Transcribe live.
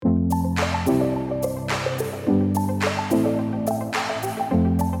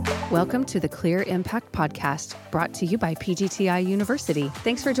welcome to the Clear Impact Podcast, brought to you by PGTI University.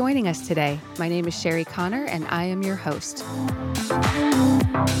 Thanks for joining us today. My name is Sherry Connor, and I am your host.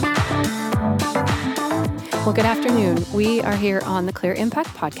 Well, good afternoon. We are here on the Clear Impact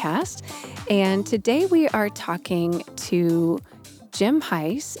Podcast, and today we are talking to Jim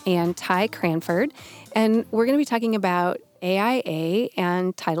Heise and Ty Cranford, and we're going to be talking about AIA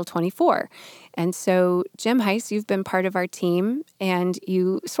and Title 24. And so, Jim Heise, you've been part of our team, and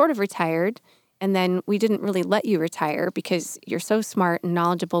you sort of retired, and then we didn't really let you retire because you're so smart and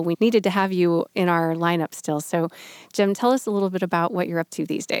knowledgeable. We needed to have you in our lineup still. So, Jim, tell us a little bit about what you're up to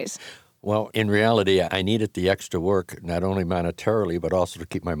these days. Well, in reality, I needed the extra work, not only monetarily, but also to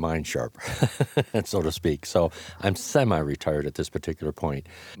keep my mind sharp, so to speak. So I'm semi-retired at this particular point.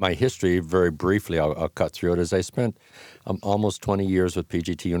 My history, very briefly, I'll cut through it, is I spent almost 20 years with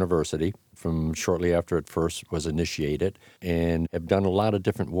PGTI University from shortly after it first was initiated, and have done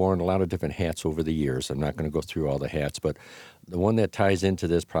worn a lot of different hats over the years. I'm not going to go through all the hats, but the one that ties into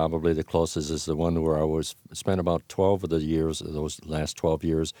this probably the closest is the one where I spent about 12 of those last 12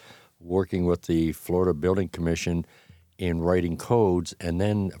 years, working with the Florida Building Commission in writing codes, and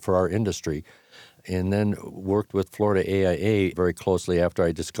then for our industry, and then worked with Florida AIA very closely after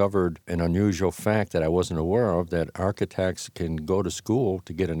I discovered an unusual fact that I wasn't aware of, that architects can go to school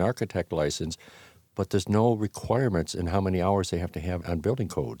to get an architect license, but there's no requirements in how many hours they have to have on building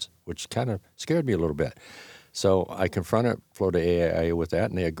codes, which kind of scared me a little bit. So I confronted Florida AIA with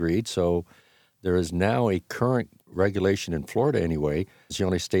that, and they agreed. So there is now a current regulation in Florida anyway. It's the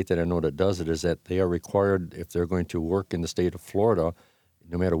only state that I know that does it, is that they are required, if they're going to work in the state of Florida,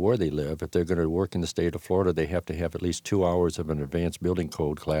 no matter where they live, if they're going to work in the state of Florida, they have to have at least 2 hours of an advanced building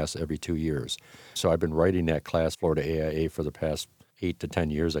code class every 2 years. So I've been writing that class, Florida AIA, for the past 8 to 10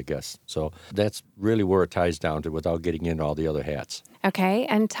 years, I guess. So that's really where it ties down to without getting into all the other hats. Okay.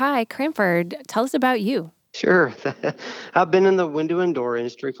 And Ty Cranford, tell us about you. Sure. I've been in the window and door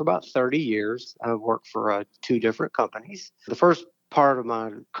industry for about 30 years. I've worked for 2 different companies. The first part of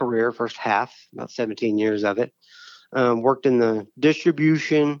my career, first half, about 17 years of it, worked in the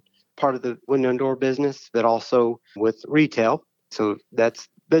distribution part of the window and door business, but also with retail. So that's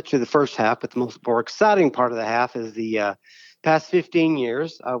literally the first half, but the more exciting part of the half is the past 15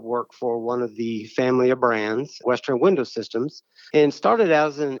 years, I've worked for one of the family of brands, Western Window Systems, and started out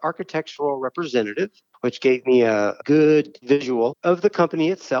as an architectural representative, which gave me a good visual of the company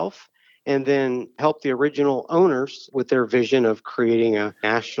itself, and then helped the original owners with their vision of creating a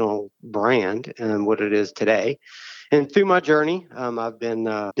national brand and what it is today. And through my journey, I've been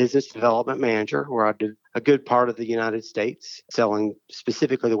a business development manager, where I did a good part of the United States, selling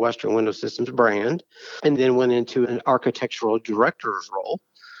specifically the Western Window Systems brand, and then went into an architectural director's role,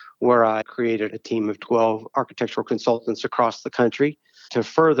 where I created a team of 12 architectural consultants across the country to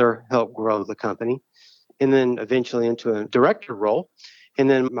further help grow the company, and then eventually into a director role. And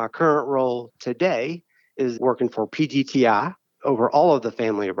then my current role today is working for PGTI over all of the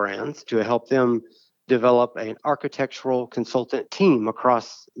family of brands to help them develop an architectural consultant team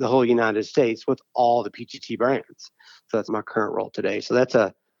across the whole United States with all the PGT brands. So that's my current role today. So that's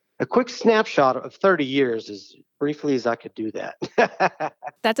a quick snapshot of 30 years, as briefly as I could do that.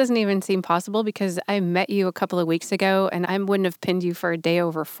 That doesn't even seem possible, because I met you a couple of weeks ago and I wouldn't have pinned you for a day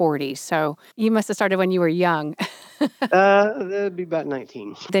over 40. So you must have started when you were young. That'd be about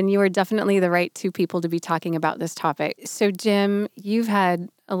 19. Then you are definitely the right 2 people to be talking about this topic. So Jim, you've had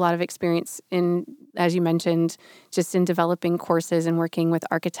a lot of experience in, as you mentioned, just in developing courses and working with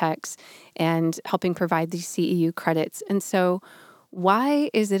architects and helping provide these CEU credits. And so why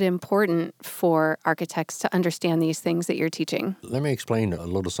is it important for architects to understand these things that you're teaching? Let me explain a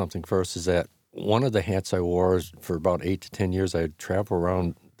little something first, is that one of the hats I wore for about 8 to 10 years, I traveled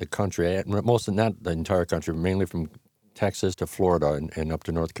around the country, not the entire country, mainly from Texas to Florida and up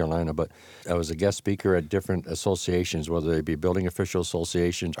to North Carolina. But I was a guest speaker at different associations, whether they be building official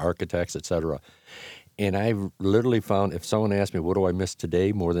associations, architects, et cetera. And I literally found, if someone asked me, what do I miss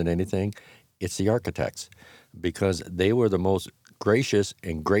today more than anything, it's the architects, because they were the most gracious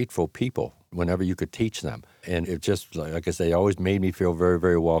and grateful people whenever you could teach them. And it just, like I say, they always made me feel very,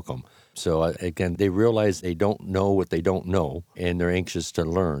 very welcome. So again, they realize they don't know what they don't know, and they're anxious to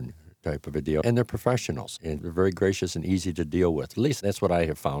learn, type of a deal. And they're professionals, and they're very gracious and easy to deal with. At least that's what I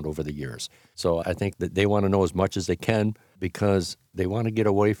have found over the years. So I think that they want to know as much as they can, because they want to get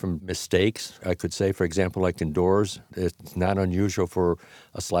away from mistakes. I could say, for example, like in doors, it's not unusual for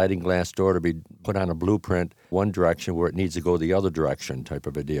a sliding glass door to be put on a blueprint one direction where it needs to go the other direction, type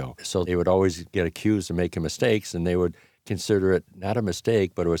of a deal. So they would always get accused of making mistakes, and they would consider it not a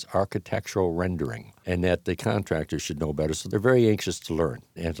mistake, but it was architectural rendering, and that the contractors should know better. So they're very anxious to learn.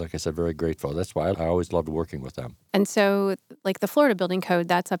 And like I said, very grateful. That's why I always loved working with them. And so, like the Florida Building Code,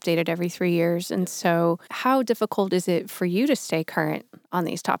 that's updated every 3 years. And so how difficult is it for you to stay current on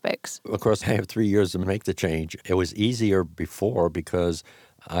these topics? Of course, I have 3 years to make the change. It was easier before because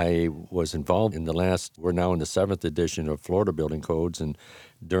I was involved in we're now in the 7th edition of Florida Building Codes, and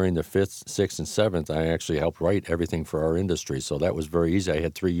during the 5th, 6th, and 7th, I actually helped write everything for our industry. So that was very easy. I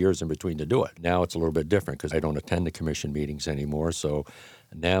had 3 years in between to do it. Now it's a little bit different because I don't attend the commission meetings anymore. So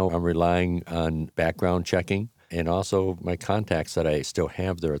now I'm relying on background checking and also my contacts that I still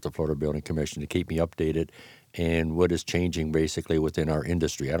have there at the Florida Building Commission to keep me updated and what is changing basically within our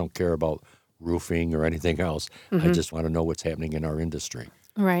industry. I don't care about roofing or anything else. I just want to know what's happening in our industry.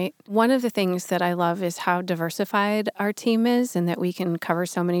 Right. One of the things that I love is how diversified our team is and that we can cover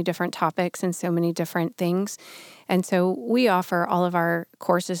so many different topics and so many different things. And so we offer all of our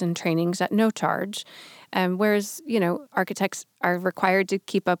courses and trainings at no charge. Whereas, architects are required to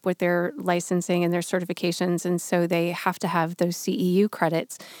keep up with their licensing and their certifications. And so they have to have those CEU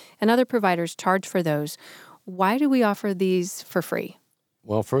credits, and other providers charge for those. Why do we offer these for free?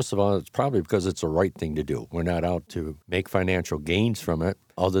 Well, first of all, it's probably because it's the right thing to do. We're not out to make financial gains from it,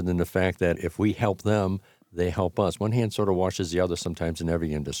 other than the fact that if we help them, they help us. One hand sort of washes the other sometimes in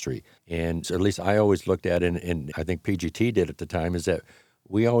every industry. And so at least I always looked at it, and I think PGT did at the time, is that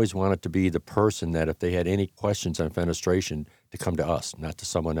we always wanted to be the person that if they had any questions on fenestration, to come to us, not to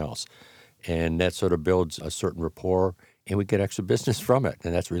someone else. And that sort of builds a certain rapport, and we get extra business from it.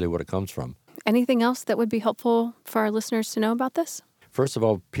 And that's really what it comes from. Anything else that would be helpful for our listeners to know about this? First of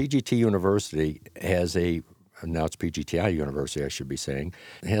all, PGT University now it's PGTI University, I should be saying,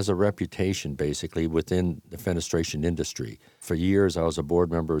 has a reputation basically within the fenestration industry. For years, I was a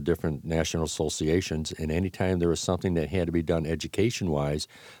board member of different national associations, and anytime there was something that had to be done education-wise,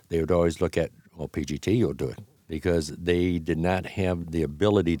 they would always look at, well, PGT will do it, because they did not have the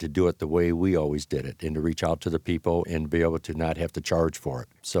ability to do it the way we always did it, and to reach out to the people and be able to not have to charge for it.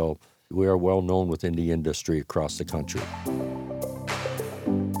 So we are well known within the industry across the country.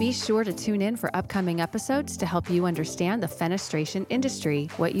 Be sure to tune in for upcoming episodes to help you understand the fenestration industry,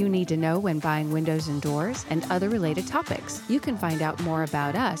 what you need to know when buying windows and doors, and other related topics. You can find out more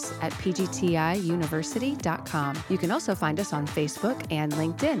about us at pgtiuniversity.com. You can also find us on Facebook and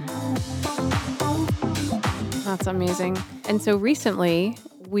LinkedIn. That's amazing. And so recently,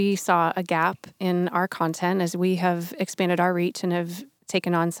 we saw a gap in our content as we have expanded our reach and have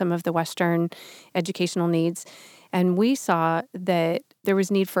taken on some of the Western educational needs. And we saw that there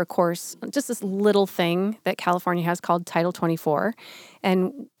was need for a course, just this little thing that California has called Title 24.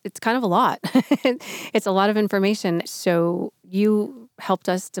 And it's kind of a lot. It's a lot of information. So you helped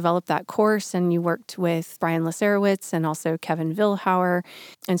us develop that course, and you worked with Brian Lasarowitz and also Kevin Vilhauer.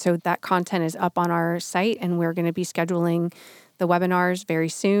 And so that content is up on our site, and we're going to be scheduling the webinars very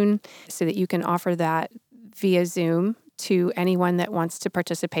soon so that you can offer that via Zoom to anyone that wants to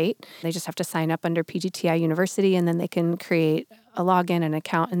participate. They just have to sign up under PGTI University, and then they can create a login and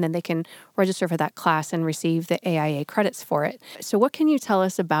account, and then they can register for that class and receive the AIA credits for it. So what can you tell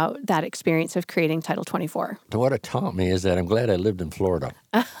us about that experience of creating Title 24? What it taught me is that I'm glad I lived in Florida.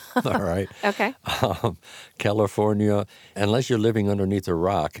 All right. Okay. California, unless you're living underneath a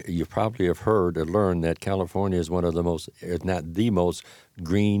rock, you probably have heard or learned that California is one of the most, if not the most,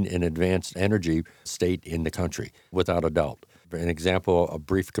 green and advanced energy state in the country, without a doubt. An example, a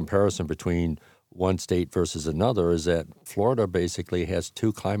brief comparison between one state versus another is that Florida basically has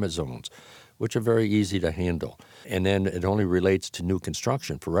 2 climate zones, which are very easy to handle. And then it only relates to new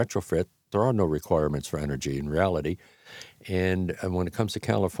construction. For retrofit, there are no requirements for energy in reality. And when it comes to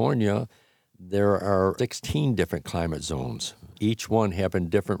California, there are 16 different climate zones, each one having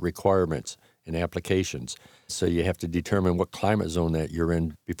different requirements and applications. So you have to determine what climate zone that you're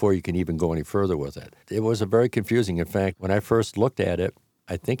in before you can even go any further with it. It was a very confusing. In fact, when I first looked at it,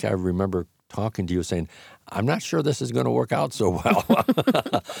 I think I remember talking to you saying, I'm not sure this is going to work out so well,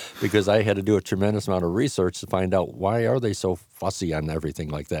 because I had to do a tremendous amount of research to find out why are they so fussy on everything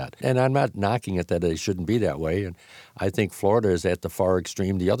like that. And I'm not knocking it that they shouldn't be that way. And I think Florida is at the far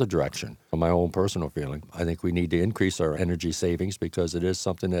extreme the other direction, from my own personal feeling. I think we need to increase our energy savings because it is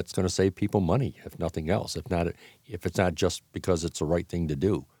something that's going to save people money, if nothing else, if it's not just because it's the right thing to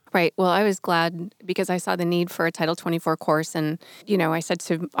do. Right. Well, I was glad because I saw the need for a Title 24 course. And, I said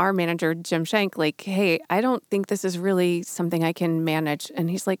to our manager, Jim Shank, like, hey, I don't think this is really something I can manage. And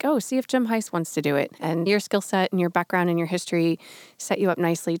he's like, oh, see if Jim Heise wants to do it. And your skill set and your background and your history set you up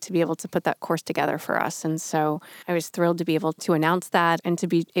nicely to be able to put that course together for us. And so I was thrilled to be able to announce that and to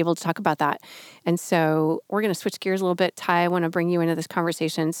be able to talk about that. And so we're going to switch gears a little bit. Ty, I want to bring you into this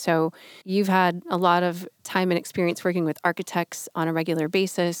conversation. So you've had a lot of time and experience working with architects on a regular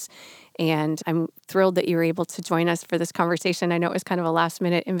basis. And I'm thrilled that you were able to join us for this conversation. I know it was kind of a last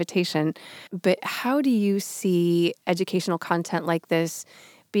minute invitation, but how do you see educational content like this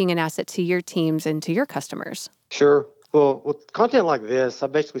being an asset to your teams and to your customers? Sure. Well, with content like this, I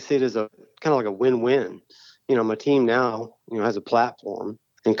basically see it as a kind of like a win-win. My team now, has a platform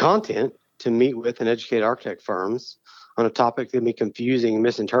and content to meet with and educate architect firms on a topic that can be confusing and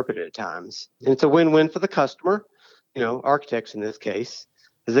misinterpreted at times. And it's a win-win for the customer, architects in this case,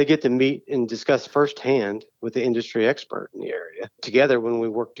 as they get to meet and discuss firsthand with the industry expert in the area. Together, when we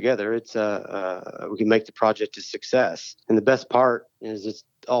work together, it's we can make the project a success. And the best part is it's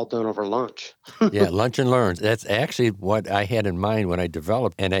all done over lunch. Yeah, lunch and learn. That's actually what I had in mind when I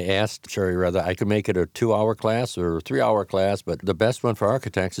developed. And I asked Sherry whether I could make it a 2-hour class or a 3-hour class, but the best one for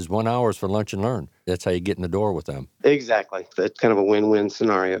architects is 1 hour for lunch and learn. That's how you get in the door with them. Exactly. That's kind of a win-win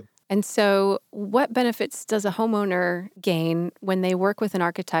scenario. And so what benefits does a homeowner gain when they work with an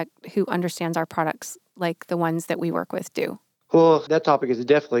architect who understands our products like the ones that we work with do? Well, that topic is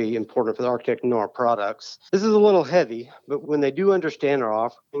definitely important for the architect to know our products. This is a little heavy, but when they do understand our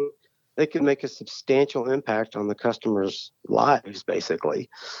offering, they can make a substantial impact on the customer's lives, basically.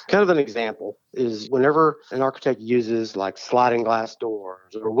 Kind of an example is whenever an architect uses like sliding glass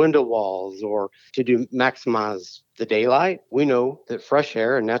doors or window walls or to maximize the daylight, we know that fresh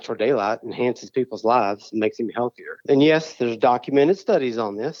air and natural daylight enhances people's lives and makes them healthier. And yes, there's documented studies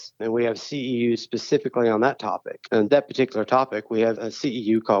on this, and we have CEUs specifically on that topic. And that particular topic, we have a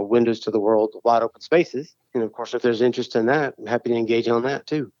CEU called Windows to the World, Wide Open Spaces. And of course, if there's interest in that, I'm happy to engage on that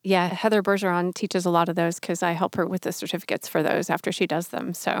too. Yeah, Heather Bergeron teaches a lot of those because I help her with the certificates for those after she does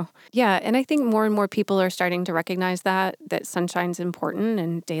them. So yeah, and I think more and more people are starting to recognize that sunshine's important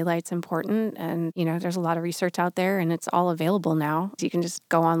and daylight's important. And, there's a lot of research out there and it's all available now. You can just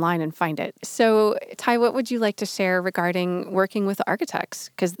go online and find it. So Ty, what would you like to share regarding working with architects?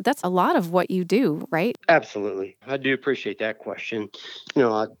 Because that's a lot of what you do, right? Absolutely. I do appreciate that question.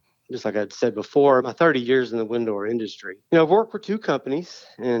 Just like I said before, my 30 years in the window industry, I've worked for 2 companies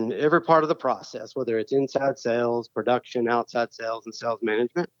in every part of the process, whether it's inside sales, production, outside sales, and sales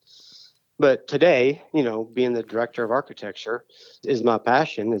management. But today, being the director of architecture is my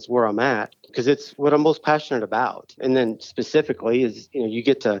passion. It's where I'm at because it's what I'm most passionate about. And then specifically is, you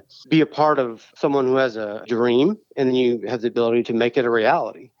get to be a part of someone who has a dream and then you have the ability to make it a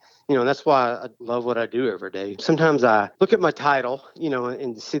reality. That's why I love what I do every day. Sometimes I look at my title,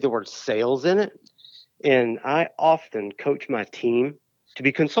 and see the word sales in it. And I often coach my team to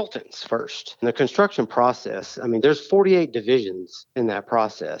be consultants first. In the construction process, there's 48 divisions in that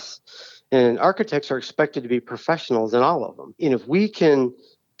process. And architects are expected to be professionals in all of them. And if we can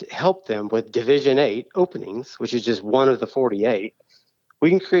help them with Division 8 openings, which is just one of the 48, we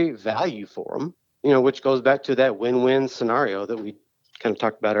can create value for them, which goes back to that win-win scenario that we kind of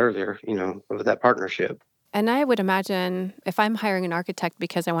talked about earlier, with that partnership. And I would imagine if I'm hiring an architect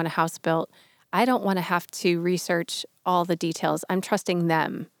because I want a house built, I don't want to have to research all the details. I'm trusting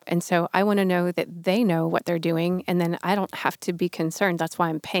them. And so I want to know that they know what they're doing, and then I don't have to be concerned. That's why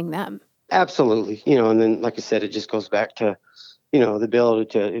I'm paying them. Absolutely. And then, like I said, it just goes back to, the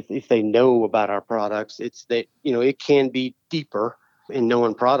ability to, if they know about our products, it can be deeper in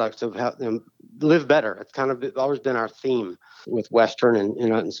knowing products of how them live better. It's kind of always been our theme with Western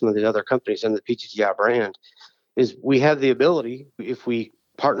and some of the other companies in the PGTI brand is we have the ability, if we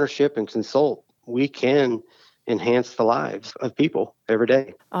partnership and consult, we can enhance the lives of people every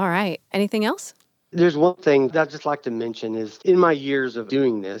day. All right. Anything else? There's one thing that I'd just like to mention is in my years of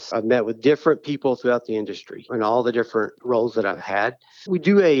doing this, I've met with different people throughout the industry and all the different roles that I've had. We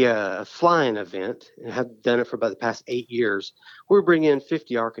do a fly-in event and have done it for about the past 8 years. We bring in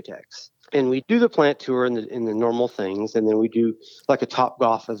 50 architects and we do the plant tour and the normal things. And then we do like a Top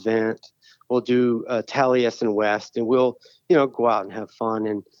Golf event. We'll do Taliesin West and we'll, go out and have fun.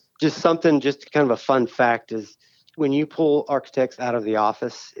 And just kind of a fun fact is, when you pull architects out of the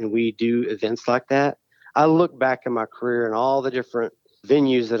office and we do events like that, I look back in my career and all the different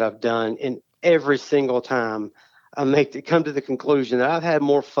venues that I've done, and every single time I come to the conclusion that I've had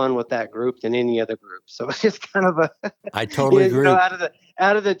more fun with that group than any other group. So it's just kind of I totally agree. Out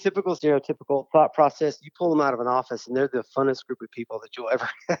out of the typical stereotypical thought process, you pull them out of an office and they're the funnest group of people that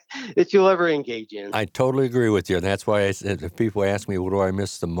you'll ever engage in. I totally agree with you. And that's why if people ask me, what do I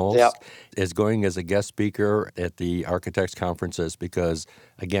miss the most? Yep. Is going as a guest speaker at the architects conferences, because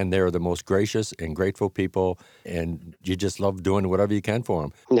again, they're the most gracious and grateful people, and you just love doing whatever you can for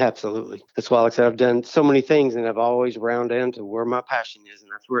them. Yeah, absolutely. That's why, like I said, I've done so many things and I've always round down to where my passion is,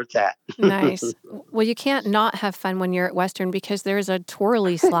 and that's where it's at. Nice. Well, you can't not have fun when you're at Western, because there's a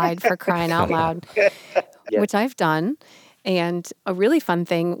twirly slide for crying out loud, which I've done. And a really fun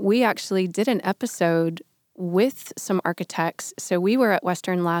thing, we actually did an episode with some architects. So we were at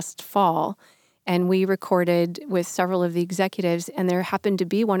Western last fall, and we recorded with several of the executives, and there happened to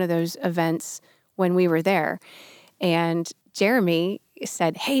be one of those events when we were there. And Jeremy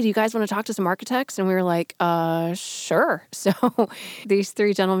said, hey, do you guys want to talk to some architects? And we were like, sure. So these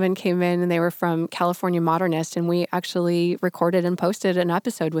three gentlemen came in, and they were from California Modernist, and we actually recorded and posted an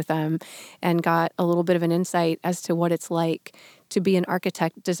episode with them and got a little bit of an insight as to what it's like to be an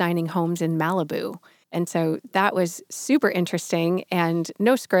architect designing homes in Malibu. And so that was super interesting, and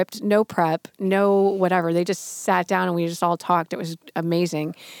no script, no prep, no whatever. They just sat down and we just all talked. It was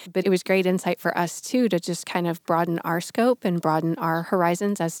amazing. But it was great insight for us too, to just kind of broaden our scope and broaden our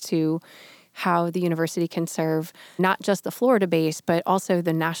horizons as to how the university can serve not just the Florida base, but also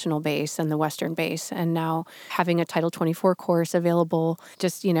the national base and the Western base. And now having a Title 24 course available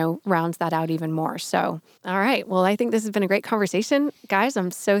just, rounds that out even more. So, all right. Well, I think this has been a great conversation. Guys, I'm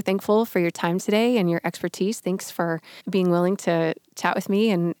so thankful for your time today and your expertise. Thanks for being willing to chat with me,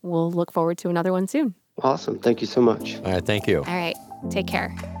 and we'll look forward to another one soon. Awesome. Thank you so much. All right. Thank you. All right. Take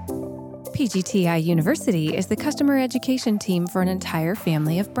care. PGTI University is the customer education team for an entire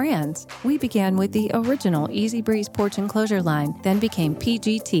family of brands. We began with the original Easy Breeze porch enclosure line, then became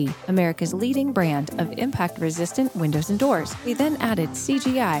PGT, America's leading brand of impact-resistant windows and doors. We then added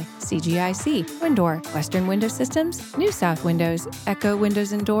CGI, CGIC, Windor, Western Window Systems, New South Windows, Echo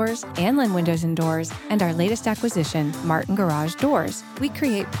Windows and Doors, Anlin Windows and Doors, and our latest acquisition, Martin Garage Doors. We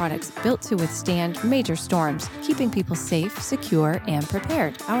create products built to withstand major storms, keeping people safe, secure, and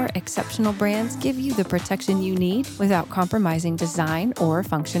prepared. Our exceptional brands give you the protection you need without compromising design or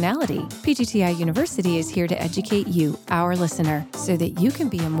functionality. PGTI University is here to educate you, our listener, so that you can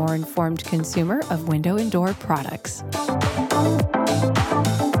be a more informed consumer of window and door products.